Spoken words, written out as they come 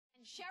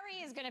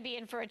Sherry is going to be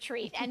in for a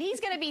treat, and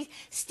he's going to be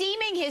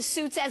steaming his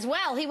suits as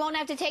well. He won't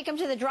have to take them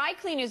to the dry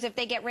cleaners if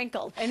they get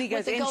wrinkled. And he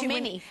goes,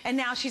 and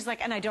now she's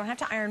like, and I don't have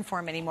to iron for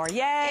him anymore.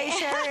 Yay,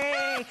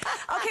 Sherry!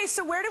 Okay,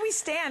 so where do we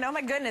stand? Oh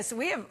my goodness,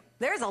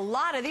 there's a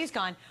lot of these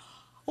gone.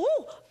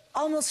 Ooh,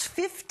 almost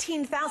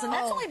 15,000.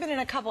 That's only been in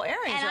a couple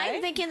areas, and right?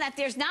 I'm thinking that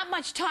there's not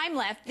much time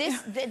left.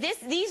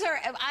 These are,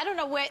 I don't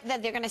know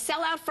that they're going to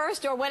sell out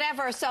first or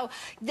whatever. So,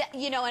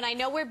 you know, and I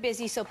know we're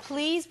busy, so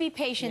please be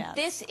patient. Yes.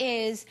 This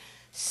is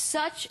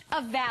such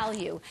a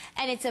value,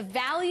 and it's a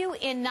value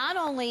in not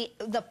only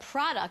the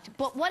product,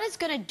 but what it's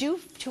going to do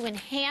to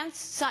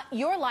enhance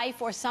your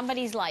life or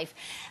somebody's life.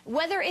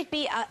 Whether it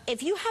be,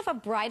 if you have a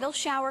bridal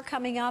shower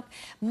coming up,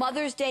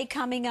 Mother's Day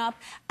coming up,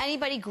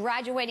 anybody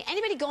graduating,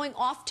 anybody going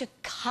off to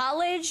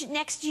college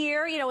next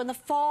year, you know, in the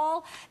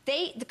fall,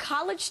 the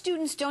college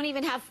students don't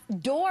even have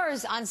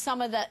doors on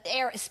some of the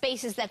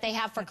spaces that they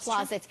have for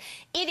closets.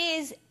 It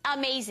is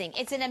amazing.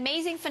 It's an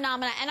amazing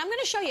phenomenon, and I'm going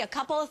to show you a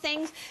couple of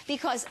things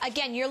because,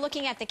 again, you're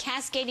looking at the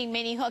cascading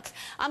mini hooks.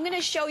 I'm going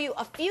to show you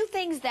a few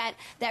things that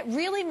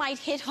really might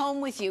hit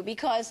home with you,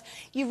 because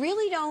you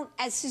really don't,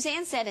 as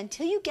Suzanne said,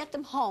 until you get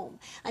them home,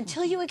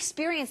 until you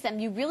experience them,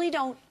 you really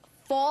don't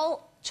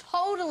fall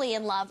totally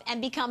in love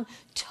and become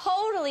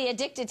totally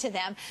addicted to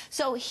them.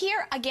 So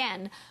here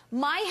again,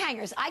 my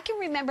hangers. I can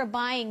remember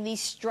buying these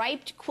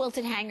striped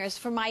quilted hangers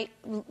for my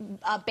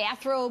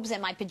bathrobes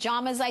and my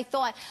pajamas. I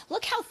thought,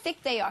 look how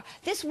thick they are.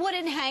 This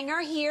wooden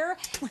hanger here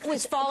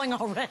was falling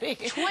already.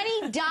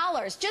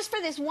 $20 just for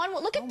this one.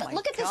 Look at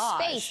the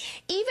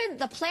space. Even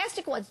the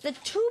plastic ones, the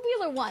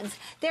tubular ones,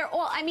 they're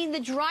all, I mean,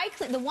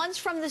 the ones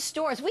from the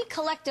stores, we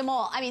collect them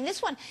all. I mean,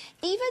 this one,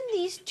 even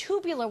these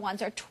tubular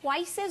ones are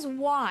twice as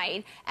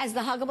wide as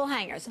the huggable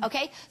hangers,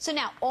 okay? So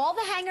now all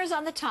the hangers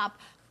on the top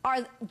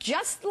are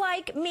just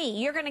like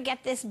me. You're going to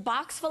get this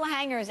box full of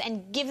hangers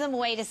and give them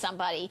away to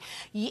somebody.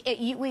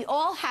 We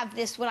all have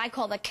this, what I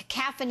call the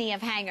cacophony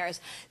of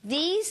hangers.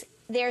 There's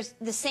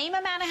the same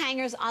amount of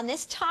hangers on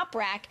this top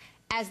rack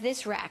as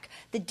this rack.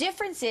 The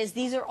difference is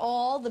these are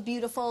all the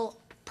beautiful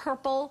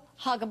purple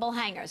huggable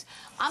hangers.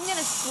 I'm going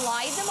to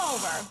slide them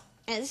over.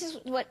 And this is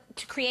what,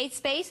 to create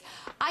space,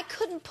 I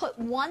couldn't put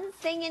one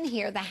thing in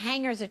here. The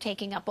hangers are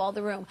taking up all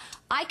the room.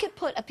 I could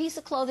put a piece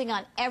of clothing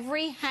on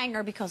every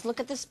hanger because look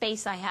at the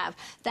space I have.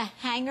 The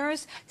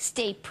hangers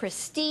stay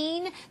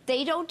pristine.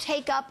 They don't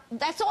take up,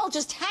 that's all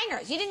just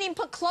hangers. You didn't even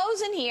put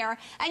clothes in here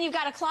and you've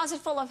got a closet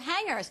full of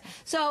hangers.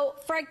 So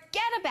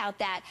forget about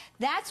that.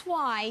 That's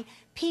why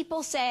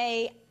people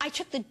say, I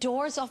took the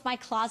doors off my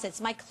closets.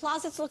 My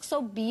closets look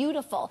so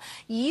beautiful.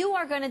 You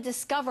are going to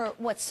discover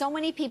what so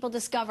many people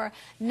discover,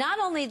 not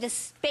only the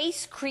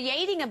space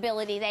creating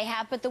ability they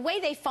have, but the way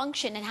they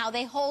function and how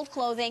they hold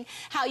clothing,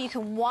 how you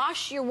can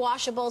wash your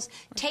washables,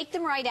 take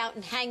them right out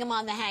and hang them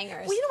on the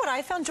hangers. Well, you know what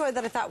I found, Joy,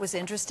 that I thought was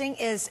interesting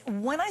is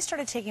when I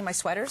started taking my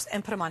sweaters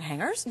and put them on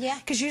hangers,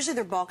 because usually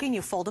they're bulky and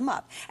you fold them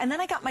up. And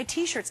then I got my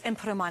T-shirts and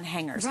put them on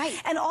hangers.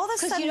 Right. And all of a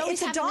sudden,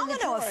 it's a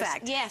domino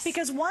effect. Yes.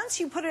 Because once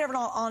you put it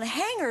on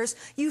hangers,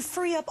 you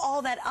free up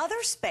all that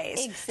other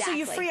space. Exactly. So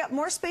you free up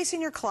more space in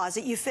your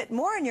closet, you fit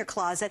more in your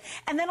closet,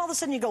 and then all of a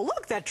sudden you go,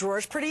 look, that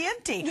drawer's pretty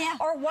empty. Yeah.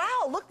 Or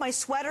wow, look, my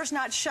sweater's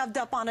not shoved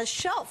up on a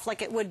shelf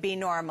like it would be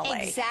normally.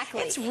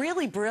 Exactly. It's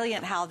really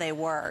brilliant how they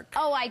work.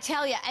 Oh, I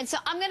tell you. And so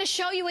I'm going to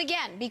show you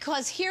again,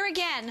 because here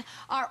again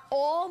are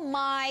all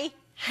my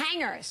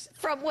hangers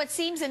from what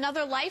seems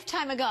another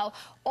lifetime ago.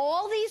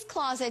 All these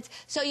closets,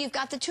 so you've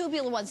got the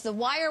tubular ones, the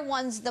wire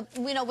ones,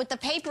 you know, with the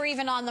paper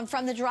even on them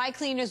from the dry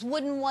cleaners,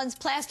 wooden ones,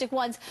 plastic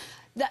ones.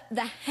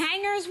 The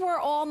hangers were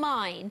all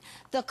mine.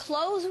 The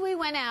clothes, we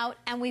went out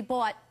and we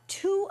bought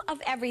 2 of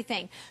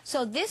everything.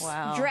 So this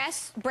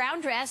dress,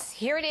 brown dress,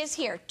 here it is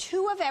here,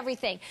 2 of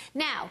everything.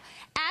 Now,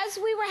 as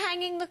we were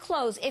hanging the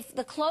clothes, if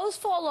the clothes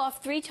fall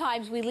off 3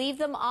 times, we leave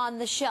them on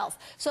the shelf.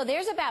 So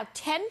there's about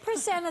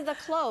 10% of the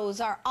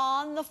clothes are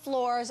on the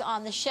floors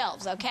on the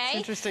shelves, okay? That's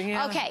interesting,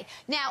 yeah. Okay,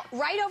 now,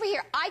 right over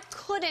here, I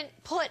couldn't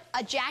put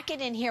a jacket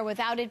in here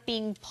without it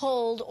being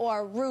pulled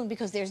or ruined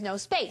because there's no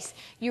space.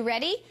 You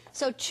ready?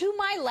 So to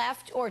my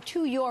left, or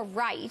to your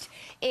right,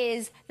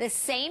 is the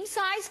same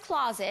size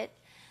closets,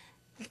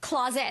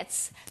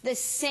 the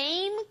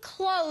same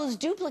clothes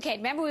duplicate.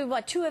 Remember, we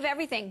bought 2 of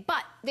everything,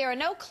 but there are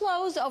no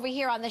clothes over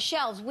here on the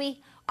shelves.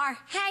 We are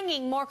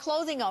hanging more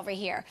clothing over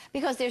here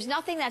because there's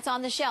nothing that's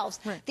on the shelves.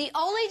 Right. The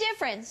only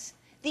difference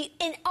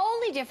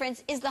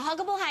is the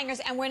huggable hangers,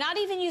 and we're not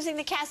even using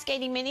the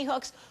cascading mini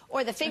hooks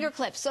or the finger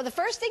clips. So the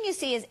first thing you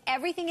see is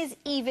everything is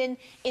even,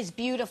 is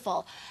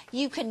beautiful.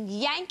 You can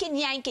yank and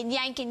yank and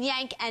yank and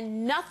yank,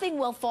 and nothing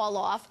will fall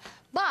off.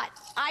 But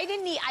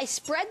I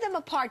spread them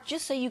apart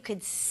just so you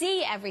could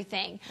see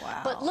everything.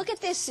 Wow. But look at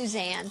this,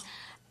 Suzanne.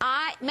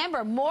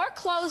 Remember, more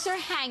clothes are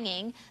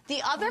hanging.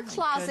 The other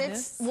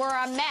closets were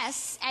a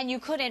mess, and you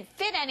couldn't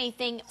fit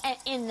anything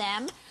in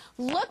them.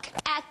 Look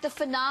at the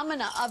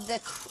phenomena of the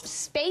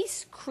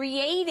space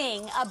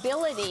creating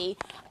ability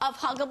of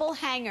huggable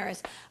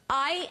hangers.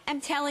 I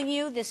am telling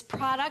you, this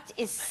product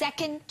is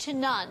second to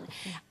none.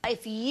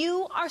 If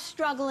you are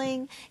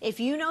struggling, if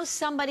you know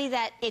somebody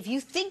that, if you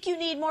think you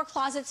need more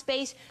closet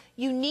space,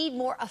 you need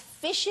more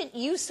efficient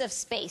use of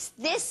space.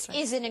 This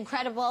is an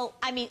incredible,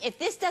 I mean, if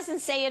this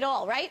doesn't say it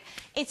all, right?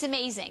 It's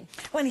amazing.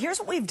 Well, and here's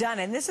what we've done,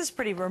 and this is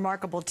pretty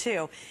remarkable,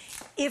 too.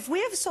 If we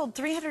have sold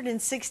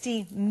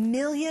 360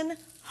 million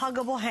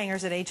huggable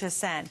hangers at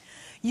HSN,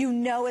 you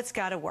know it's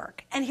got to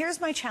work. And here's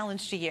my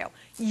challenge to you.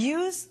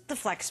 Use the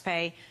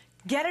FlexPay.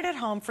 Get it at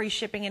home, free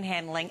shipping and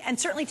handling, and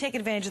certainly take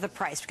advantage of the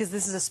price, because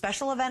this is a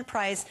special event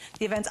price.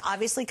 The event's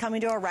obviously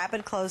coming to a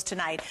rapid close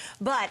tonight.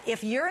 But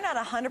if you're not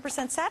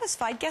 100%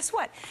 satisfied, guess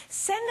what?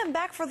 Send them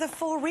back for the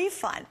full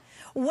refund.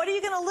 What are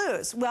you going to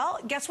lose? Well,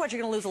 guess what?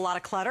 You're going to lose a lot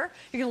of clutter.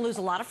 You're going to lose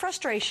a lot of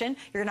frustration.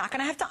 You're not going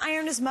to have to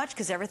iron as much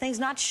because everything's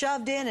not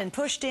shoved in and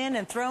pushed in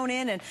and thrown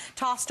in and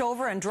tossed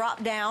over and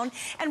dropped down.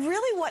 And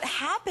really what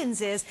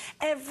happens is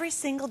every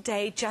single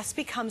day just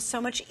becomes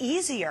so much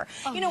easier.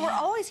 Oh, you know, we're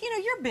always, you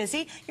know, you're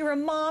busy. You're a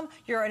mom.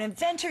 You're an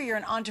inventor. You're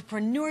an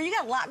entrepreneur. You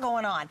got a lot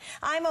going on.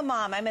 I'm a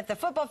mom. I'm at the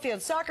football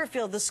field, soccer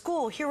field, the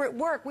school, here at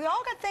work. We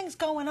all got things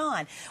going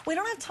on. We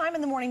don't have time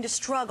in the morning to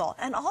struggle.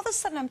 And all of a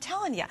sudden, I'm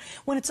telling you,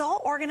 when it's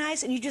all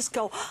organized and you just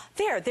go,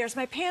 there's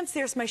my pants,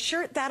 there's my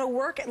shirt, that'll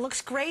work, it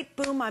looks great,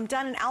 boom, I'm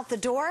done and out the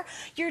door,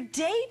 your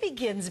day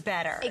begins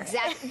better.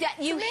 Exactly.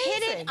 You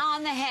hit it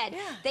on the head.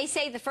 Yeah. They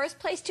say the first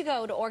place to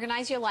go to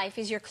organize your life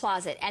is your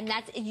closet, and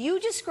that's,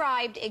 you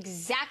described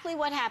exactly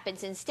what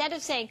happens. Instead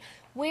of saying,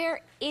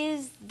 where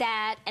is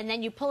that? And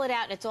then you pull it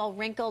out and it's all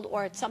wrinkled,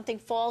 or something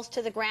falls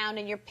to the ground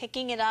and you're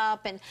picking it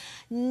up, and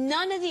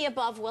none of the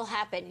above will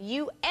happen.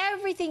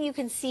 Everything you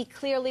can see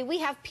clearly. We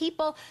have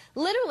people,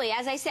 literally,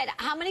 as I said,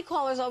 how many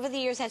callers over the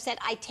years have said,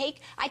 I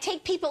take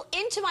people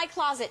into my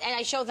closet and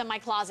I show them my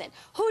closet.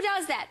 Who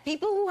does that?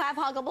 People who have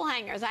huggable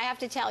hangers, I have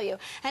to tell you.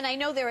 And I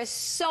know there are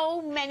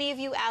so many of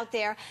you out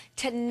there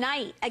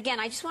tonight. Again,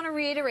 I just want to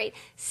reiterate,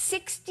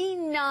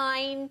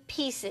 69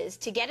 pieces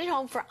to get it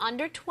home for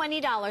under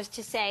 $20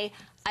 to say,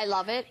 I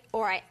love it,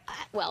 or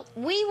well,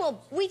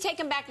 we take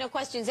them back, no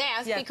questions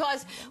asked,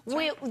 because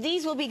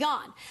these will be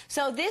gone.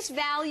 So this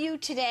value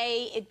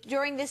today,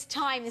 during this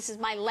time, this is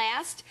my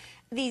last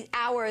these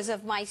hours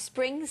of my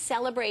spring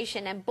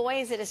celebration, and boy,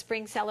 is it a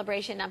spring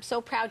celebration. I'm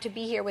so proud to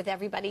be here with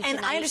everybody tonight.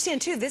 And I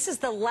understand, too, this is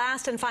the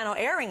last and final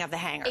airing of the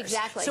hangers.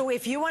 Exactly. So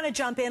if you want to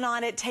jump in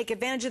on it, take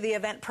advantage of the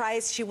event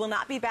price. She will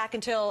not be back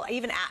until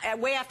even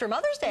way after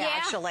Mother's Day,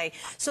 actually.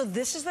 So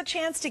this is the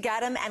chance to get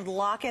them and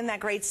lock in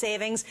that great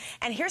savings.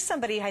 And here's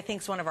somebody I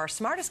think is one of our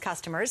smartest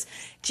customers,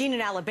 Jean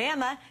in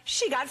Alabama.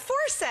 She got 4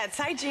 sets.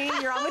 Hi, Jean.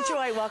 You're on with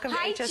Joy. Welcome to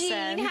HSN.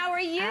 Hi, Jean. How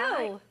are you?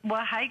 Hi.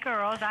 Well, hey,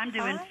 girls. I'm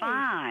doing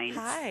fine.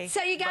 Hi.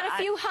 So you got a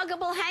few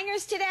huggable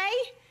hangers today?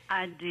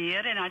 I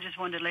did, and I just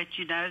wanted to let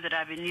you know that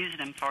I've been using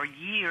them for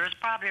years,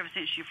 probably ever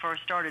since you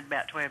first started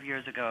about 12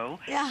 years ago.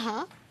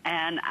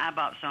 And I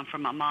bought some for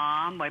my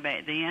mom way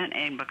back then,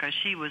 and because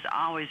she was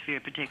always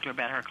very particular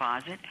about her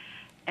closet,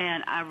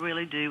 and I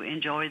really do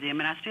enjoy them,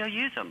 and I still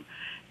use them,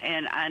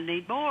 and I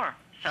need more.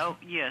 So,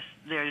 yes,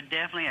 they're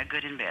definitely a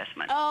good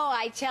investment. Oh,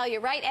 I tell you,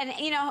 right? And,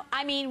 you know,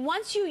 I mean,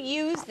 once you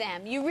use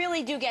them, you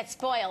really do get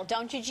spoiled,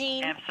 don't you,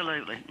 Jean?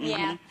 Absolutely.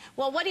 Yeah.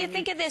 Well, what do you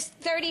think of this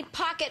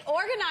 30-pocket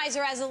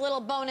organizer as a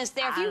little bonus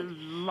there? I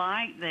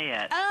like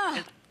that.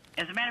 Oh.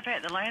 As a matter of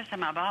fact, the last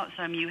time I bought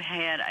some, you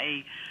had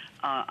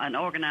an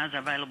organizer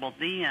available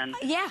then.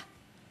 Yeah.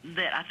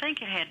 That I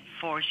think it had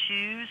 4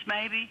 shoes,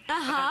 maybe.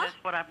 Because that's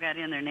what I've got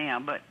in there now.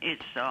 But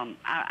it's,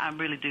 I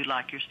really do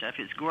like your stuff.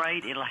 It's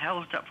great. It'll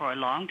hold up for a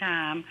long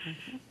time.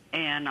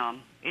 And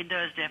it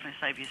does definitely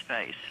save you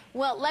space.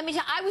 Well, let me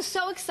tell you, I was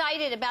so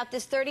excited about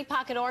this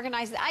 30-pocket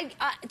organizer.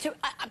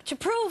 To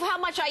prove how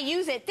much I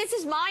use it, this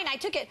is mine. I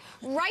took it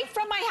right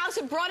from my house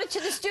and brought it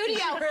to the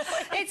studio.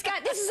 It's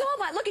got, this is all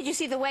my, look at, you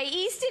see the way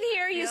East in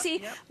here, you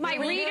see my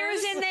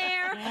readers in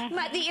there,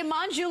 the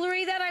Iman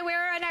jewelry that I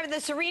wear, and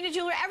the Serena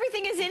jewelry,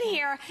 everything is in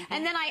here.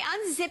 And then I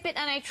unzip it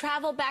and I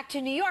travel back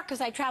to New York,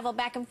 because I travel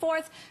back and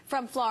forth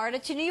from Florida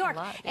to New York.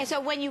 And so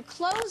when you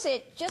close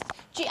it, just,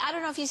 gee, I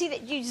don't know if you see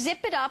that, you zip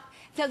it up.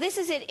 So this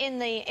is it in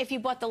the, if you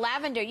bought the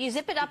lavender, you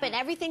zip it up and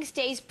everything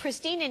stays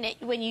pristine in it.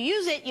 When you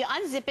use it, you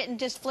unzip it and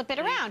just flip it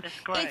around. That's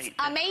great. It's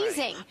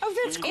amazing. Oh,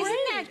 that's great. Isn't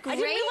that great? I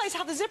didn't realize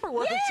how the zipper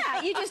works.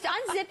 Yeah, you just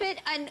unzip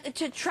it and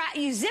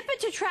you zip it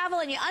to travel,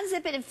 and you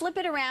unzip it and flip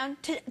it around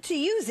to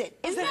use it.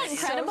 Isn't that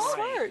incredible? So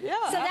smart. Yeah,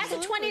 so that's a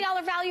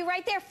 $20 value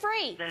right there,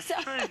 free. That's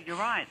true. You're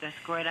right. That's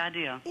a great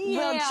idea.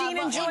 Well, Jean,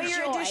 enjoy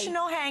your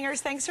additional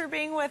hangers. Thanks for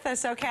being with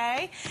us,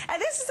 okay?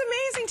 And this is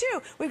amazing,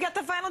 too. We've got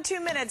the final 2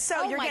 minutes,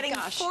 so you're getting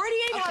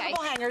 48 huggable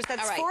Huggable hangers.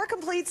 That's right. 4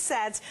 complete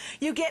sets.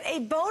 You get a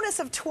bonus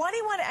of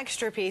 21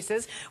 extra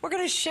pieces. We're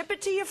going to ship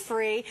it to you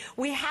free.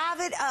 We have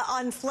it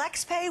on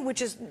FlexPay,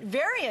 which is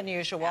very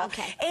unusual.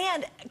 Okay.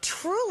 And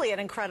truly an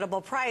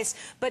incredible price.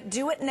 But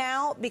do it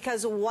now,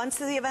 because once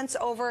the event's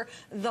over,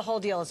 the whole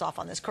deal is off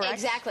on this, correct?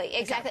 Exactly,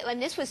 exactly. Okay.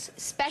 And this was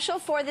special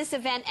for this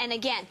event. And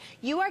again,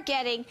 you are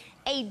getting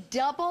a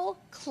double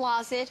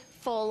closet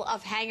full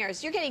of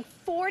hangers. You're getting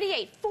 4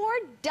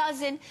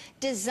 dozen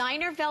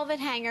designer velvet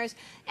hangers,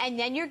 and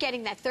then you're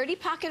getting that 30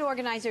 pocket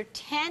organizer,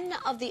 10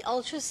 of the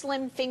ultra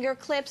slim finger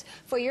clips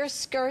for your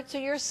skirts or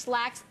your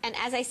slacks. And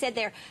as I said,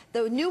 they're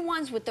the new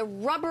ones with the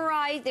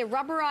rubberized. They're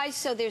rubberized,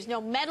 so there's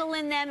no metal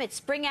in them. It's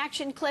spring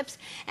action clips,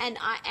 and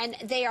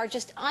they are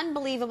just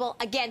unbelievable.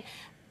 Again.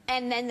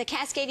 And then the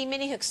cascading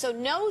mini hooks. So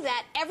know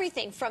that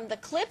everything from the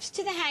clips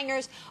to the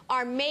hangers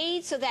are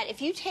made so that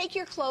if you take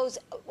your clothes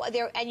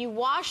there and you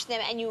wash them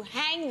and you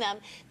hang them,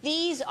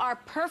 these are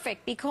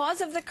perfect.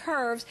 Because of the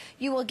curves,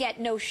 you will get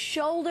no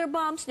shoulder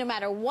bumps no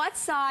matter what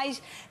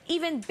size.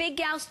 Even big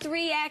gals,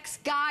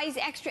 3X, guys,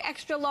 extra,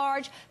 extra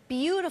large.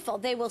 Beautiful.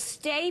 They will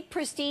stay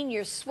pristine.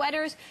 Your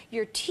sweaters,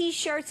 your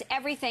T-shirts,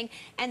 everything.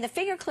 And the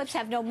finger clips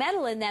have no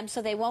metal in them,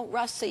 so they won't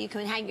rust, so you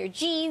can hang your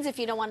jeans if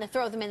you don't want to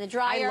throw them in the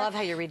dryer. I love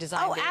how you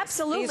redesigned these.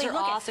 Absolutely. These are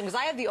awesome, because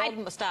I have the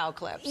old style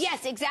clips.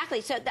 Yes,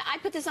 exactly. So I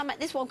put this on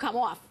this won't come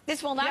off.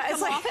 This will not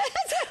come off.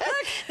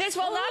 This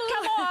will not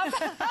come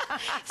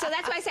off. So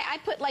that's why I say I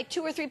put like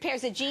 2 or 3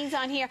 pairs of jeans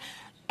on here.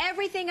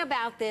 Everything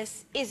about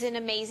this is an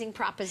amazing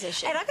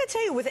proposition. And I can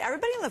tell you, with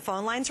everybody on the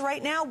phone lines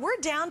right now, we're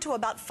down to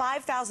about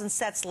 5,000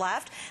 sets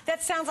left.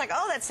 That sounds like,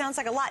 oh, that sounds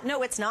like a lot.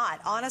 No, it's not.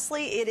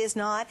 Honestly, it is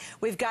not.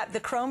 We've got the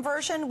chrome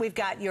version. We've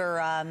got your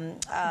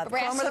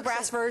chrome or the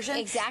brass version.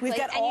 Exactly. We've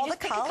got and all the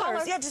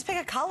colors. Yeah, just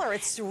pick a color.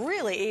 It's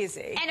really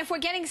easy. And if we're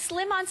getting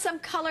slim on some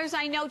colors,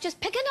 I know, just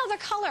pick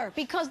another color,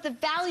 because the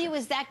value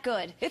is that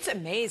good. It's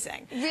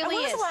amazing. It really and when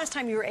was is. the last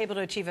time you were able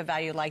to achieve a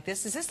value like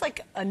this? Is this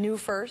like a new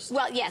first?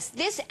 Well, yes.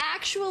 This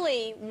actually,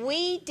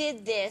 we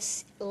did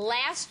this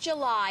last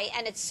July,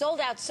 and it sold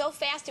out so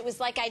fast it was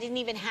like I didn't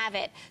even have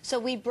it. So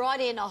we brought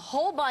in a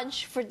whole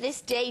bunch for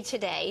this day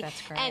today.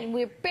 That's great. And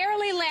we're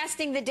barely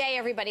lasting the day,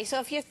 everybody. So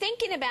if you're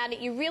thinking about it,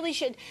 you really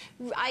should,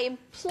 I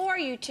implore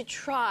you to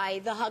try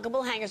the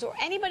Huggable hangers, or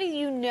anybody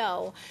you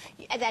know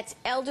that's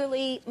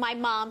elderly. My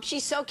mom,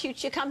 she's so cute.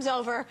 She comes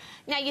over.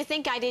 Now, you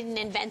think I didn't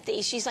invent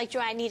these. She's like,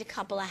 Joy, I need a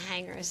couple of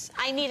hangers.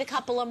 I need a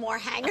couple of more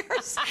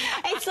hangers.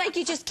 It's like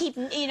you just keep,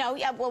 you know,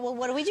 yeah, well,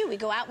 what do? We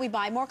go out, we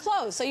buy more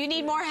clothes. So you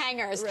need more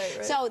hangers.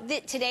 Right. So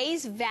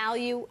today's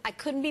value, I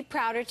couldn't be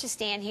prouder to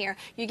stand here.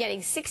 You're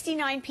getting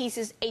 69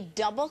 pieces, a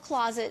double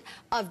closet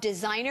of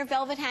designer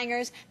velvet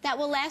hangers that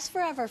will last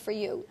forever for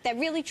you. That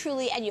really,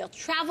 truly, and you'll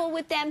travel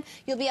with them.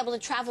 You'll be able to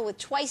travel with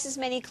twice as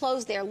many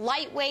clothes. They're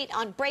lightweight,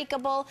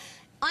 unbreakable.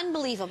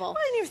 Unbelievable.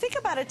 Well, and you think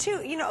about it,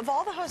 too. You know, of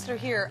all the hosts that are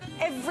here,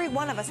 every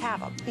one of us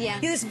have them. Yeah.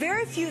 You know, there's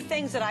very few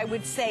things that I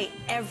would say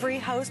every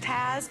host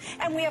has,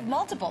 and we have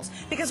multiples.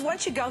 Because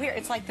once you go here,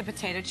 it's like the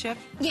potato chip.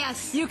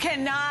 Yes. You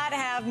cannot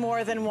have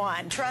more than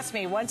one. Trust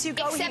me, once you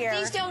go here...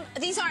 Except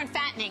these aren't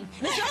fattening.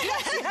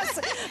 Yes.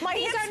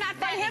 These are not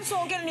fattening. My hips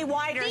won't get any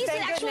wider, These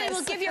thank actually goodness.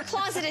 will give your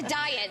closet a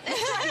diet.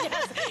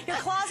 Yes. Your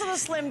closet will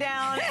slim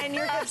down, and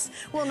your hips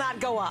will not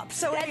go up.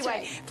 So That's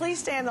anyway, right. please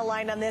stay on the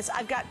line on this.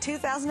 I've got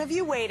 2,000 of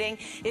you waiting.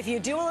 If you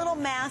do a little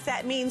math,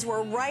 that means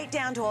we're right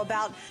down to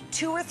about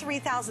 2,000 or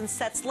 3,000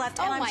 sets left.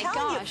 Oh, and I'm my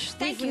telling gosh. you,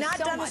 Thank we've you not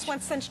so done much. this one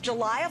since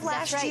July of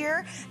last That's right.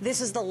 year. This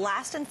is the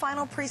last and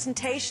final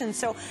presentation,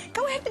 so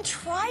go ahead and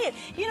try it.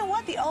 You know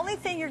what? The only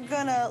thing you're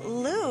going to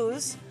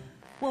lose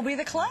will be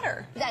the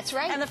clutter. That's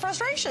right. And the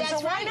frustration,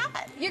 That's so why right.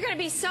 not? You're going to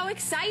be so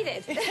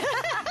excited.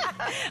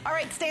 All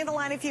right, stay on the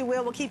line if you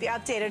will. We'll keep you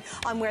updated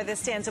on where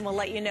this stands, and we'll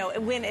let you know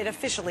when it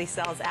officially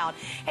sells out.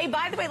 Hey,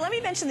 by the way, let me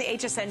mention the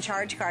HSN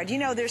charge card. You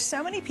know, there's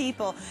so many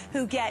people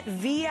who get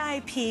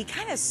VIP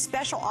kind of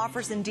special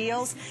offers and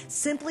deals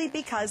simply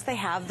because they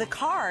have the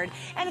card.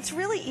 And it's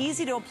really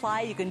easy to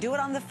apply. You can do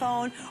it on the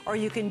phone, or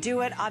you can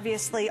do it,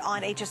 obviously,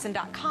 on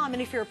hsn.com.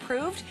 And if you're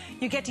approved,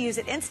 you get to use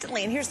it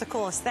instantly. And here's the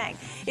coolest thing.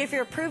 If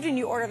you're approved and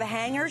you order the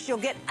hangers, you'll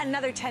get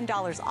another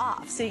 $10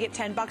 off. So you get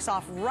 $10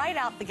 off right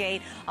out the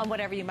gate on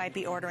whatever you might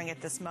be ordering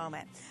at this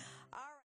moment.